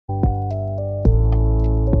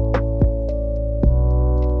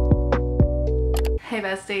Hey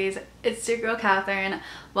besties, it's your girl Catherine.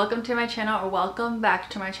 Welcome to my channel, or welcome back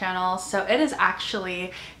to my channel. So it is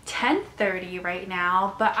actually 10:30 right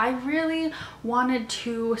now, but I really wanted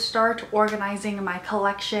to start organizing my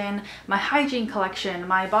collection, my hygiene collection,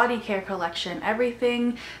 my body care collection,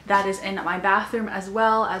 everything that is in my bathroom as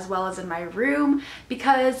well as in my room.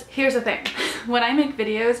 Because here's the thing, when I make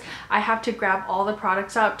videos, I have to grab all the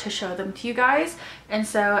products out to show them to you guys. And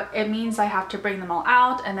so it means I have to bring them all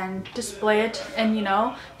out and then display it in, you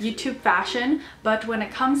know, YouTube fashion. But when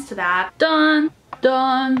it comes to that,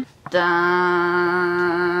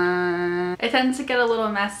 it tends to get a little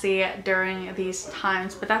messy during these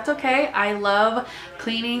times, but that's okay. I love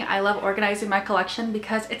cleaning, I love organizing my collection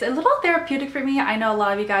because it's a little therapeutic for me. I know a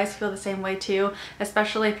lot of you guys feel the same way too,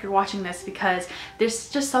 especially if you're watching this, because there's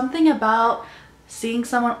just something about seeing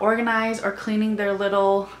someone organize or cleaning their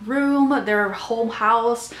little room, their whole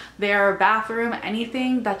house, their bathroom,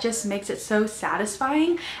 anything that just makes it so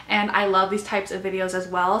satisfying. And I love these types of videos as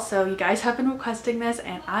well. So you guys have been requesting this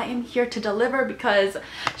and I am here to deliver because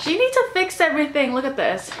she needs to fix everything. Look at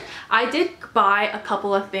this. I did buy a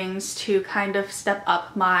couple of things to kind of step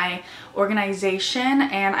up my organization,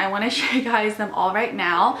 and I want to show you guys them all right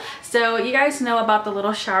now. So you guys know about the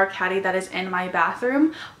little shower caddy that is in my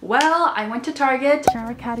bathroom. Well, I went to Target.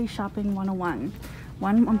 Shower caddy shopping 101.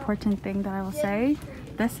 One important thing that I will say,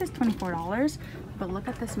 this is $24, but look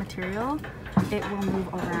at this material. It will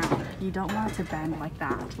move around. You don't want it to bend like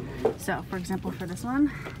that. So for example, for this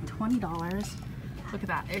one, $20. Look at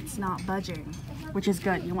that, it's not budging, which is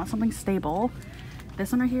good. You want something stable.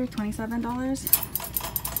 This one right here, $27.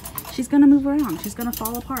 She's gonna move around, she's gonna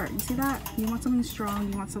fall apart. You see that? You want something strong,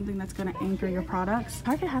 you want something that's gonna anchor your products.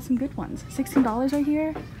 Target has some good ones. $16 right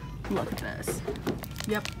here. Look at this.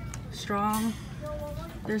 Yep, strong.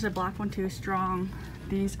 There's a black one too, strong.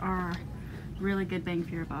 These are really good bang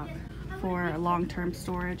for your buck for long-term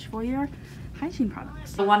storage for your hygiene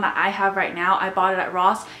products. The one that I have right now, I bought it at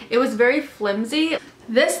Ross. It was very flimsy.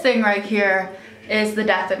 This thing right here is the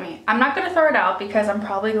death of me. I'm not gonna throw it out because I'm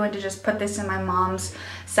probably going to just put this in my mom's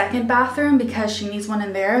second bathroom because she needs one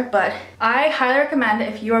in there. But I highly recommend,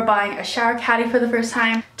 if you are buying a shower caddy for the first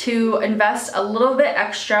time, to invest a little bit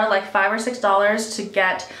extra, like $5 or $6, to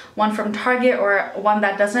get one from Target, or one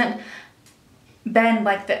that doesn't bend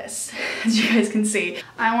like this, as you guys can see.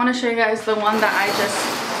 I want to show you guys the one that I just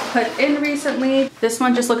put in recently. This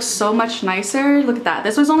one just looks so much nicer. Look at that.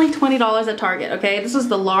 This was only $20 at Target, okay? This is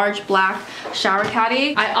the large black shower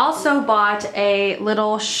caddy. I also bought a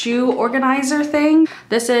little shoe organizer thing.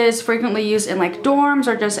 This is frequently used in like dorms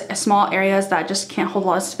or just small areas that just can't hold a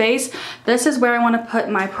lot of space. This is where I want to put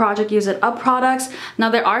my Project Use It Up products. Now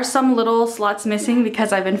there are some little slots missing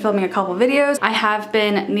because I've been filming a couple videos. I have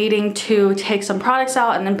been needing to take some products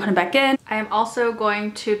out and then put them back in. I am also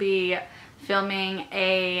going to be filming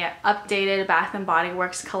a updated Bath & Body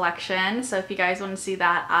Works collection, so if you guys want to see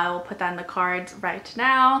that, I will put that in the cards right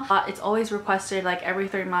now. It's always requested, like every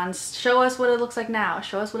 3 months, show us what it looks like now,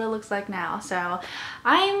 show us what it looks like now. So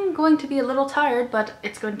I'm going to be a little tired, but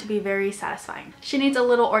it's going to be very satisfying. She needs a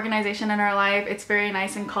little organization in her life. It's very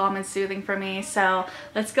nice and calm and soothing for me, so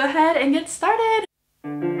let's go ahead and get started.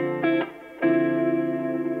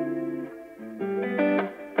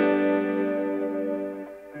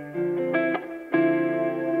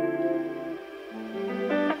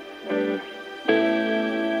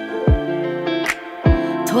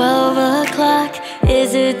 12 o'clock,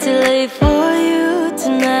 is it too late for you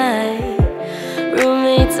tonight?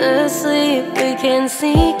 Roommates asleep, we can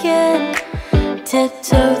sneak in,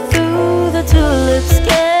 tiptoe through the tulips,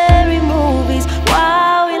 scary movies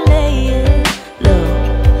while we lay it low.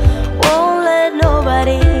 Won't let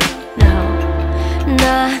nobody know,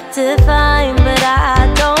 not define, but I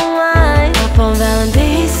don't mind. Up on Valentine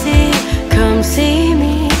BC, come see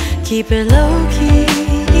me, keep it low-key.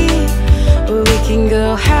 Or we can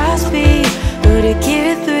go high speed, or to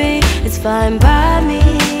gear 3, it's fine by me.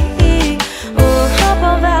 Or hop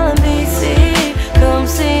on Valentine BC, come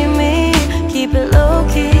see me, keep it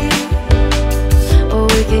low-key. Or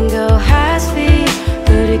we can go high speed,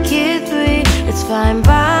 or to gear 3, it's fine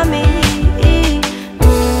by me.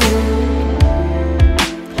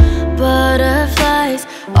 Butterflies,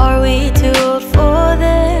 are we too old for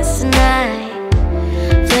this night?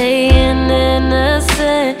 Playing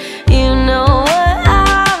innocent, you know what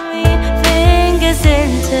I mean. Fingers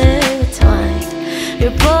intertwined,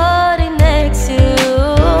 your body next to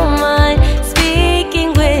mine,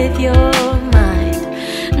 speaking with your mind.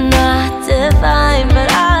 Not divine,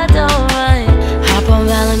 but I don't mind. Hop on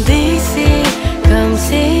Valentine BC, come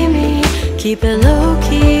see me, keep it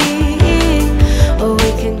low-key. Or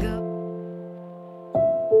we can go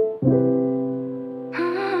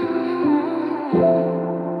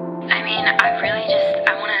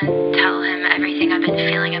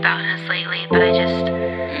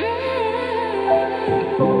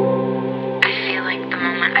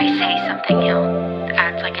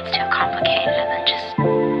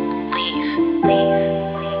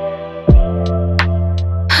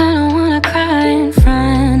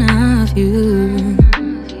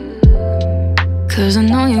 'cause I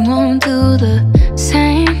know you won't do the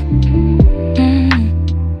same.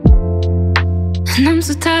 And I'm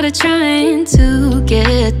so tired of trying to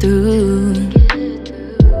get through.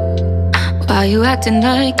 Why you acting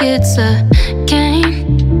like it's a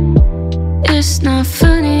game? It's not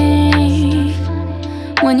funny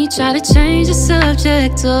when you try to change the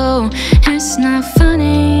subject. Oh, it's not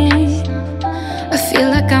funny. I feel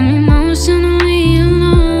like I'm emotionally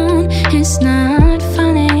alone. It's not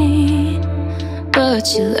funny, but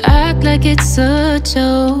you act like it's a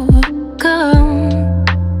joke. Oh,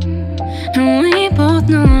 and we both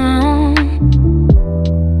know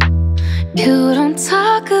you don't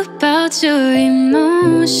talk about your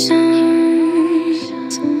emotions.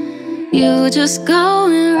 You just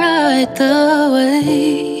going right the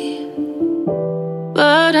way.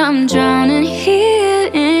 But I'm drowning here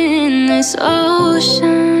in this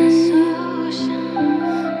ocean,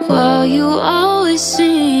 while you always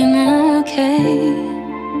seem okay.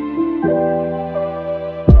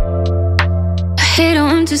 I hate how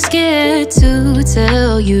I'm too scared to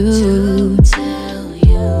tell you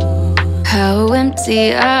how empty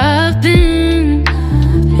I've been.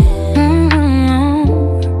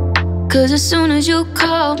 'Cause as soon as you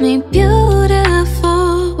called me beautiful,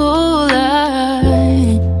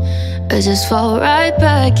 I just fall right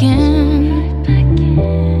back in.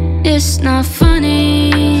 It's not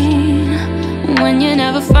funny when you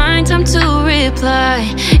never find time to reply.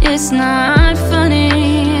 It's not funny.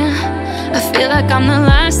 I feel like I'm the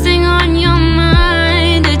last thing on your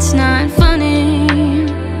mind. It's not funny,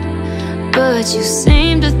 but you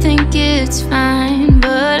seem to think it's fine.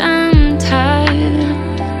 But I'm tired,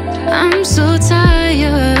 I'm so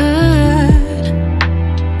tired.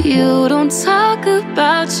 You don't talk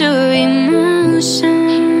about your emotions.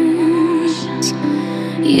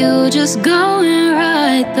 You just going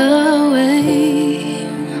right the way.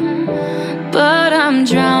 But I'm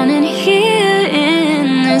drowning here in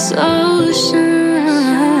this ocean,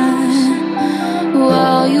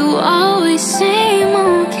 while you always seem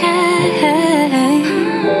okay.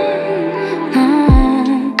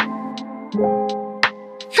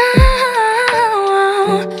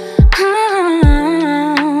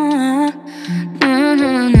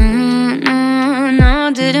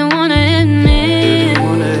 Didn't wanna admit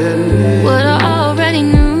what I already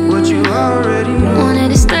knew. Wanted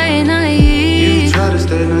to stay naive.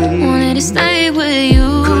 Wanted to stay with you.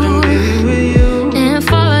 And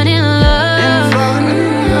falling in love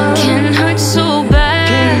can hurt so bad,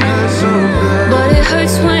 but it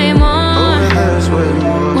hurts way more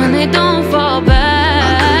when they don't fall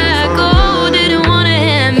back. Oh, didn't wanna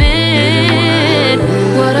admit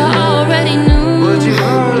what I already knew.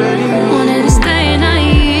 Wanted to stay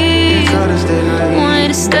naive. Wanted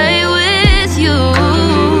to stay with you.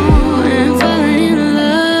 And falling in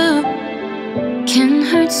love can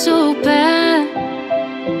hurt so bad,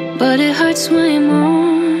 but it hurts way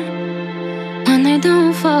more when they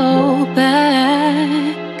don't fall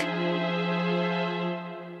back.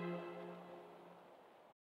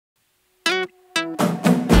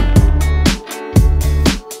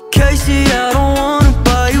 Casey, I don't wanna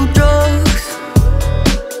buy you drugs.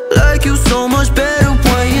 Like you so much better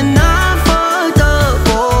when you're not fucked up.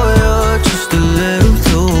 Boy, you're just a little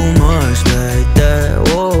too much like that.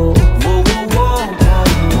 Whoa, whoa, whoa, whoa,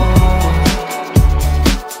 whoa.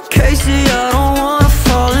 Casey, I don't wanna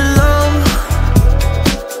fall in love.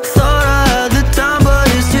 Thought I had the time, but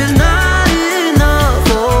it's just not enough.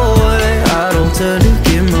 Boy, I don't tend to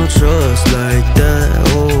give my trust like that.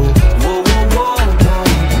 Whoa, whoa, whoa, whoa.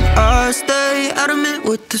 I stay adamant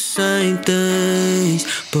with the same things,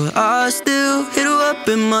 but I still hit her up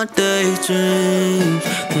in my daydreams.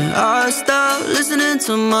 When I stop listening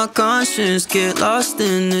to my conscience, get lost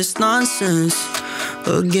in this nonsense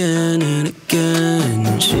again and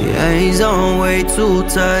again. She hangs on way too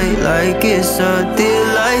tight, like it's her dear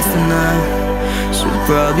life, and I should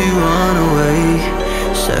probably run away.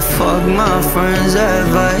 Said fuck my friend's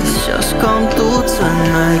advice, just come through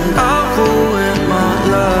tonight. I'll ruin my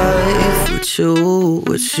life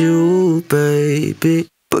with you, baby.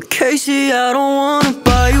 But Casey, I don't wanna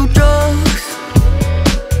buy you drugs.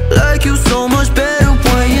 Like you so much better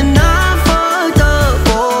when you're not fucked up.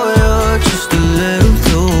 Boy, you're just a little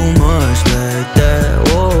too much like that.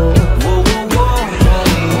 Whoa, whoa, whoa, whoa,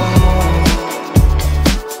 whoa.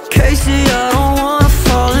 Casey, I don't wanna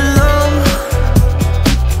fall in love.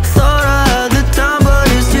 Thought I had the time, but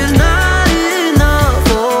it's just not enough.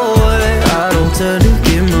 Boy, I don't tend to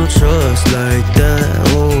give no trust like that.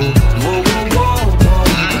 Whoa, whoa, whoa, whoa.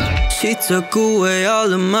 She took away all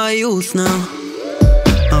of my youth now.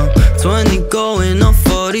 20 going on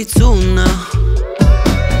 42 now.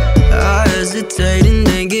 I hesitate hesitating,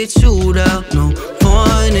 then get chewed out. No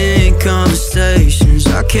point in conversations,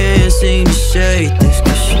 I can't seem to shake this,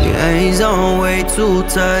 cause she hangs on way too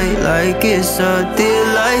tight, like it's her dear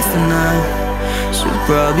life. And I should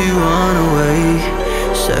probably run away.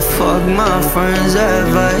 Said fuck my friend's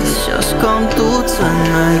advice, just come through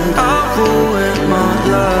tonight. I ruined my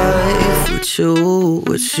life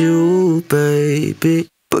with you, baby.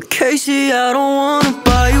 But Casey, I don't wanna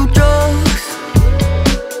buy you drugs.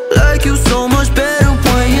 Like you so much better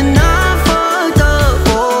when you're not fucked up.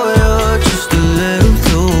 Oh, you're just a little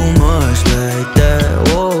too much like that.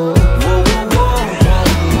 Whoa, whoa, whoa,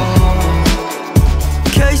 whoa.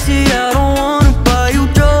 Casey, I don't wanna buy you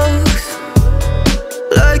drugs.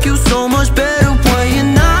 Like you so much better when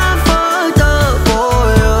you're not fucked up. Oh,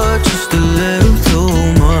 you're just a little too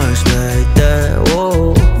much like that.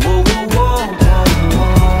 Whoa, whoa, whoa, whoa,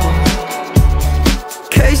 whoa.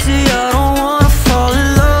 Casey, I don't wanna fall in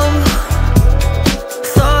love.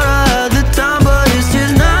 Thought I had the time, but it's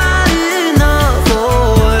just not enough. Oh,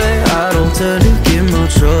 I don't tend to give my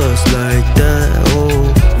trust like that. Oh,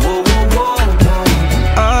 whoa, whoa, whoa, whoa.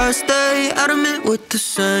 I stay adamant with the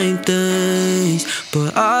same things,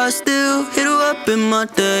 but I still hit her up in my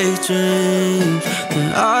daydreams.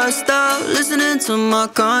 When I stop listening to my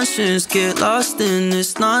conscience, get lost in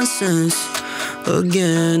this nonsense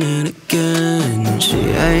again and again. And she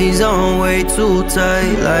hangs on way too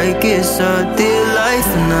tight, like it's her dear life.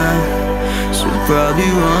 And I should probably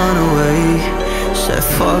run away. Said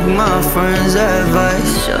fuck my friend's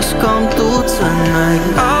advice, just come through tonight.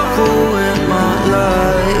 I ruined my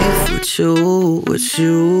life with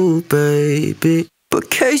you, baby. But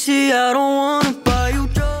Casey, I don't wanna buy you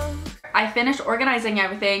drugs. I finished organizing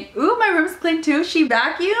everything. Ooh, my room's clean too. She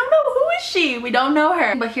vacuumed? Who is she? We don't know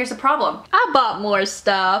her. But here's the problem. I bought more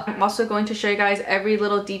stuff. I'm also going to show you guys every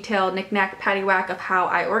little detail, knick-knack, paddywhack of how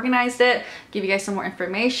I organized it. Give you guys some more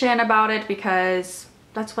information about it because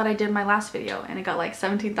that's what I did in my last video and it got like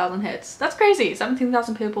 17,000 hits. That's crazy.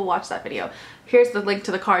 17,000 people watched that video. Here's the link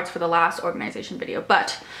to the cards for the last organization video.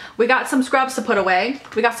 But we got some scrubs to put away.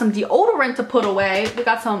 We got some deodorant to put away. We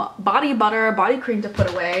got some body butter, body cream to put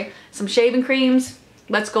away. Some shaving creams.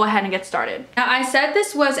 Let's go ahead and get started. Now I said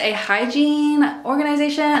this was a hygiene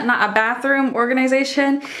organization, not a bathroom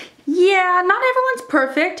organization. Yeah, not everyone's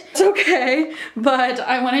perfect. It's okay. But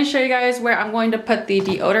I want to show you guys where I'm going to put the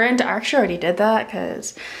deodorant. I actually already did that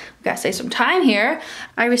because we gotta save some time here.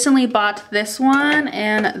 I recently bought this one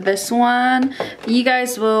and this one. You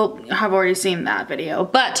guys will have already seen that video.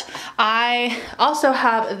 But I also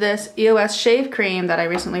have this EOS shave cream that I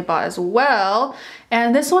recently bought as well.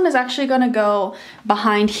 And this one is actually gonna go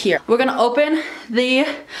behind here. We're gonna open the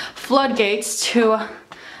floodgates to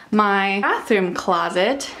my bathroom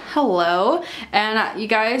closet. Hello. And you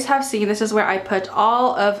guys have seen this is where I put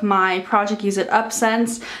all of my Project Use It Up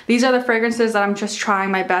scents. These are the fragrances that I'm just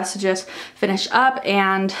trying my best to just finish up,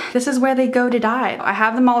 and this is where they go to die. I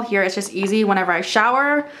have them all here. It's just easy whenever I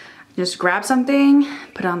shower, just grab something,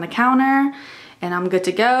 put it on the counter, and I'm good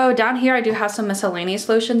to go. Down here I do have some miscellaneous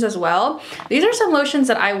lotions as well. These are some lotions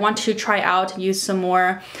that I want to try out, use some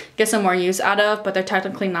more, get some more use out of, but they're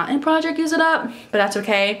technically not in Project Use It Up, but that's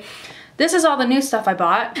okay. This is all the new stuff I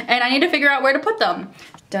bought, and I need to figure out where to put them.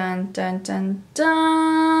 Dun, dun, dun,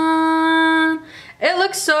 dun. It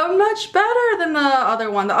looks so much better than the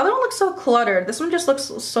other one. The other one looks so cluttered. This one just looks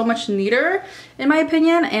so much neater, in my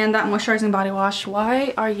opinion. And that moisturizing body wash,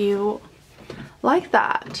 why are you like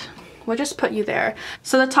that? We'll just put you there.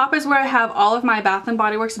 So the top is where I have all of my Bath &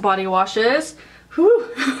 Body Works body washes. Whew,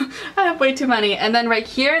 I have way too many. And then right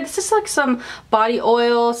here, this is like some body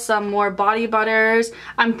oil, some more body butters.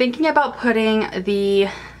 I'm thinking about putting the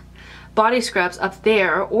body scrubs up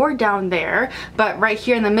there or down there, but right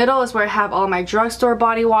here in the middle is where I have all my drugstore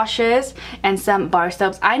body washes and some bar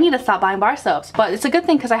soaps. I need to stop buying bar soaps, but it's a good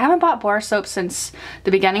thing because I haven't bought bar soap since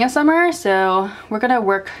the beginning of summer, so we're gonna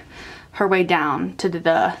work her way down to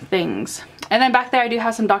the things. And then back there I do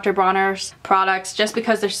have some Dr. Bronner's products just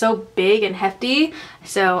because they're so big and hefty,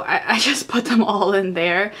 so I just put them all in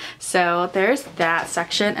there. So there's that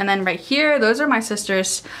section. And then right here, those are my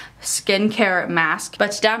sister's skincare mask.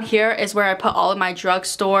 But down here is where I put all of my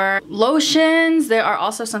drugstore lotions. There are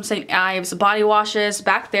also some St. Ives body washes.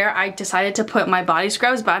 Back there I decided to put my body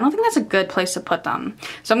scrubs, but I don't think that's a good place to put them.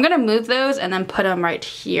 So I'm gonna move those and then put them right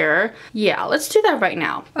here. Yeah, let's do that right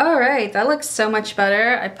now. All right, that looks so much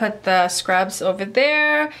better. I put the scrubs over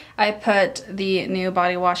there. I put the new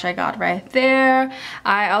body wash I got right there.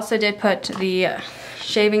 I also did put the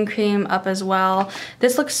shaving cream up as well.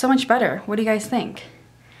 This looks so much better. What do you guys think?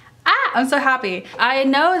 Ah, I'm so happy. I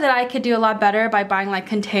know that I could do a lot better by buying like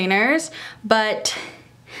containers, but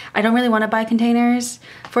I don't really want to buy containers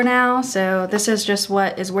for now, so this is just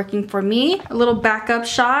what is working for me. A little backup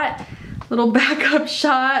shot.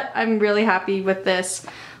 I'm really happy with this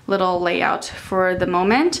little layout for the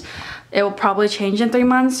moment. It will probably change in 3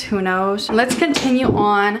 months, who knows. Let's continue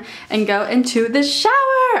on and go into the shower.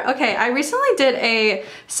 Okay, I recently did a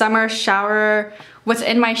summer shower, what's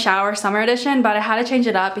in my shower summer edition, but I had to change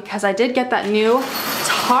it up because I did get that new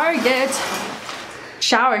Target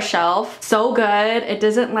shower shelf. So good. It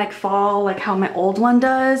doesn't like fall like how my old one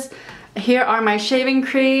does. Here are my shaving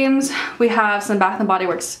creams. We have some Bath & Body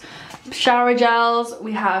Works shower gels.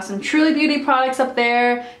 We have some Truly Beauty products up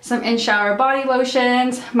there, some in-shower body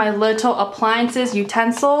lotions, my little appliances,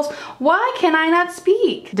 utensils. Why can I not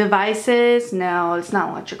speak? Devices, no, it's not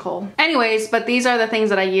electrical. Anyways, but these are the things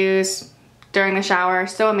that I use during the shower.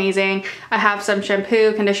 So amazing. I have some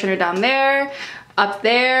shampoo, conditioner down there. Up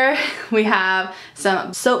there, we have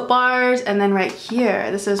some soap bars, and then right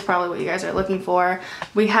here, this is probably what you guys are looking for,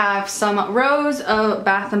 we have some rows of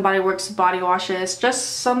Bath & Body Works body washes,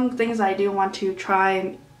 just some things I do want to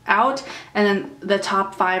try out, and then the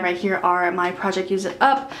top 5 right here are my Project Use It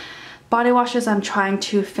Up body washes I'm trying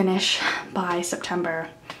to finish by September.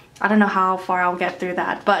 I don't know how far I'll get through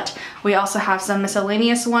that, but we also have some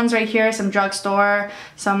miscellaneous ones right here, some drugstore,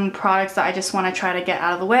 some products that I just want to try to get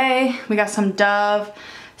out of the way. We got some Dove,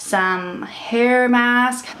 some hair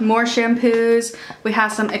mask, more shampoos. We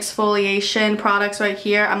have some exfoliation products right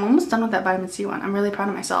here. I'm almost done with that vitamin C one. I'm really proud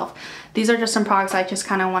of myself. These are just some products I just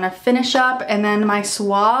kind of want to finish up. And then my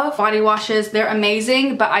Suave body washes, they're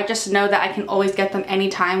amazing, but I just know that I can always get them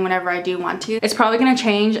anytime whenever I do want to. It's probably going to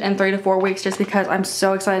change in 3 to 4 weeks just because I'm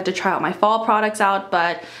so excited to try out my fall products out,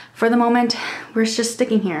 but for the moment, we're just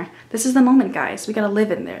sticking here. This is the moment, guys. We gotta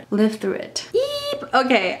live in there, live through it. Eep.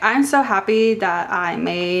 Okay, I'm so happy that I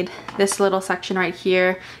made this little section right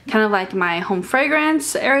here, kind of like my home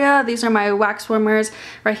fragrance area. These are my wax warmers.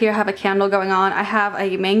 Right here I have a candle going on. I have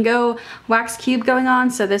a mango wax cube going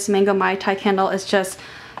on, so this mango Mai Tai candle is just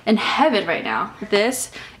in heaven right now.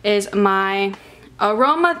 This is my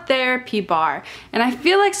aromatherapy bar, and I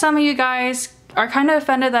feel like some of you guys are kind of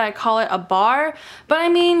offended that I call it a bar, but I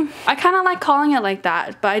mean, I kind of like calling it like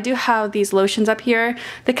that. But I do have these lotions up here.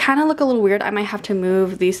 They kind of look a little weird. I might have to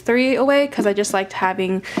move these 3 away because I just liked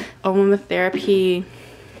having aromatherapy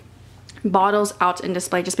bottles out in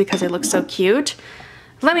display just because they look so cute.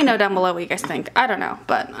 Let me know down below what you guys think. I don't know,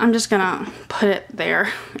 but I'm just gonna put it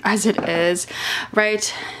there as it is.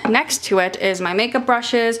 Right next to it is my makeup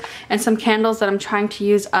brushes and some candles that I'm trying to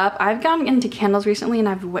use up. I've gotten into candles recently and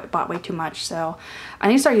I've bought way too much, so I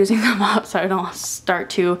need to start using them up so I don't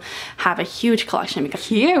start to have a huge collection. Because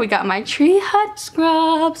here we got my Tree Hut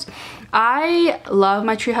scrubs. I love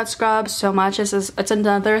my Tree Hut scrubs so much. It's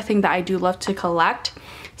another thing that I do love to collect,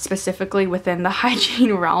 specifically within the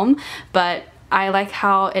hygiene realm, but I like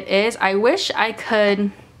how it is. I wish I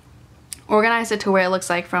could organize it to where it looks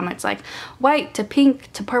like from it's like white to pink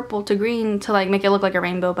to purple to green to like make it look like a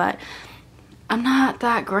rainbow, but I'm not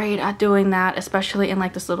that great at doing that, especially in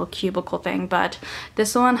like this little cubicle thing. But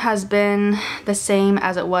this one has been the same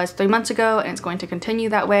as it was 3 months ago, and it's going to continue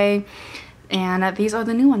that way. And these are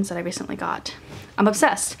the new ones that I recently got. I'm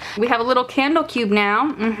obsessed. We have a little candle cube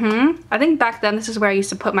now. I think back then this is where I used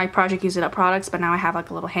to put my Project Use It Up products, but now I have like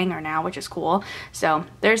a little hanger now, which is cool. So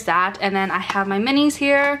there's that. And then I have my minis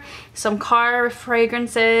here, some car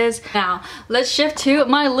fragrances. Now let's shift to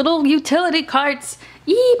my little utility carts.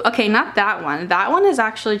 Eep. Okay, not that one. That one is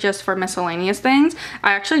actually just for miscellaneous things.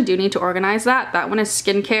 I actually do need to organize that. That one is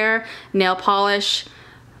skincare, nail polish,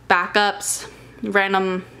 backups,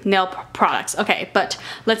 random nail products. Okay, but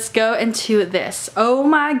let's go into this. Oh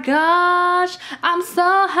my gosh, I'm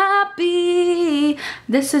so happy.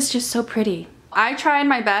 This is just so pretty. I tried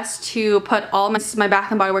my best to put all my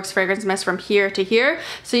Bath & Body Works fragrance mist from here to here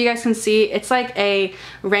so you guys can see it's like a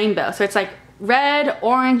rainbow. So it's like red,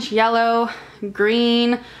 orange, yellow,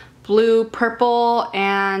 green, blue, purple,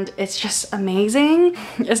 and it's just amazing.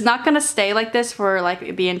 It's not gonna stay like this for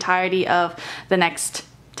like the entirety of the next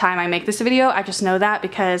time I make this video. I just know that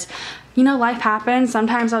because, you know, life happens.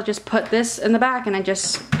 Sometimes I'll just put this in the back and it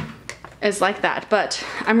just is like that, but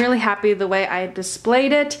I'm really happy the way I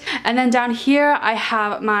displayed it. And then down here I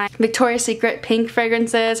have my Victoria's Secret pink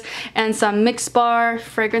fragrances and some Mix Bar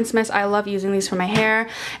fragrance mist. I love using these for my hair,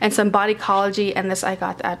 and some Bodycology, and this I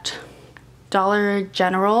got at Dollar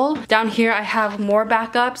General. Down here I have more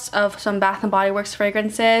backups of some Bath & Body Works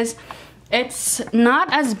fragrances. It's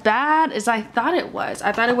not as bad as I thought it was.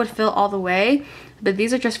 I thought it would fill all the way, but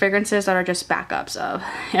these are just fragrances that are just backups of,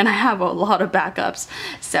 and I have a lot of backups.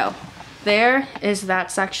 So there is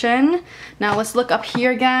that section. Now let's look up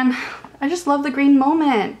here again. I just love the green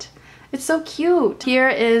moment. It's so cute. Here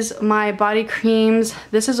is my body creams.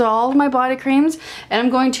 This is all of my body creams, and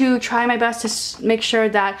I'm going to try my best to make sure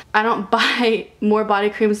that I don't buy more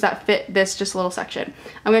body creams that fit this just little section.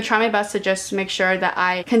 I'm gonna try my best to just make sure that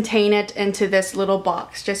I contain it into this little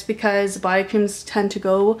box, just because body creams tend to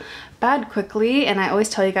go bad quickly, and I always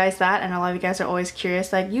tell you guys that, and a lot of you guys are always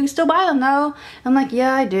curious, like, you still buy them though? I'm like,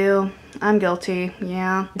 yeah, I do. I'm guilty,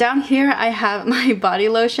 yeah. Down here I have my body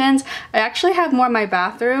lotions. I actually have more in my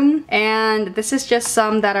bathroom, and this is just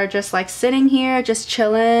some that are just like sitting here, just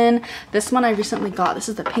chilling. This one I recently got. This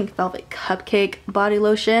is the Pink Velvet Cupcake body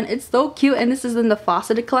lotion. It's so cute, and this is in the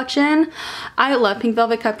Faceted collection. I love Pink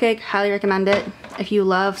Velvet Cupcake, highly recommend it. If you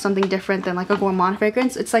love something different than like a gourmand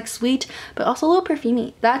fragrance, it's like sweet, but also a little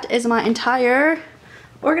perfumey. That is my entire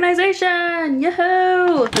organization.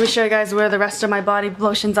 Yahoo! Let me show you guys where the rest of my body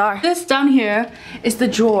lotions are. This down here is the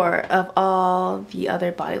drawer of all the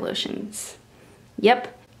other body lotions.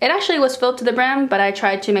 Yep. It actually was filled to the brim, but I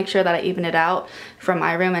tried to make sure that I even it out from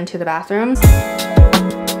my room into the bathroom.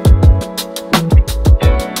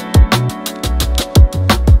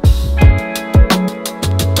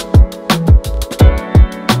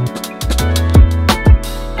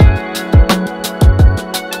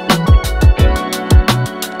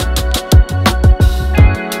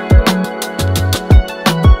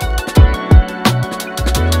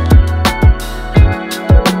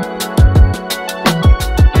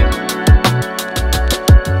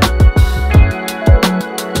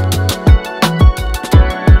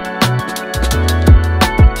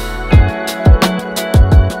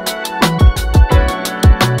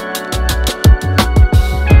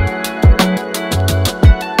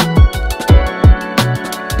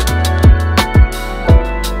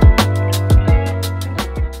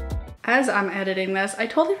 As I'm editing this, I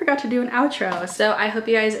totally forgot to do an outro. So I hope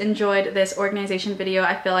you guys enjoyed this organization video.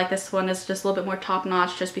 I feel like this one is just a little bit more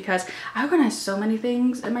top-notch just because I organize so many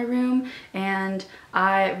things in my room, and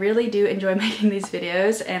I really do enjoy making these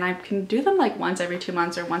videos, and I can do them like once every 2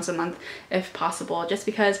 months or once a month if possible, just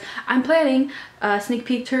because I'm planning a sneak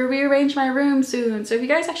peek to rearrange my room soon. So if you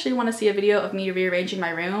guys actually want to see a video of me rearranging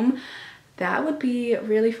my room, that would be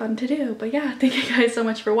really fun to do. But yeah, thank you guys so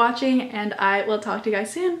much for watching, and I will talk to you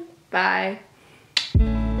guys soon. Bye.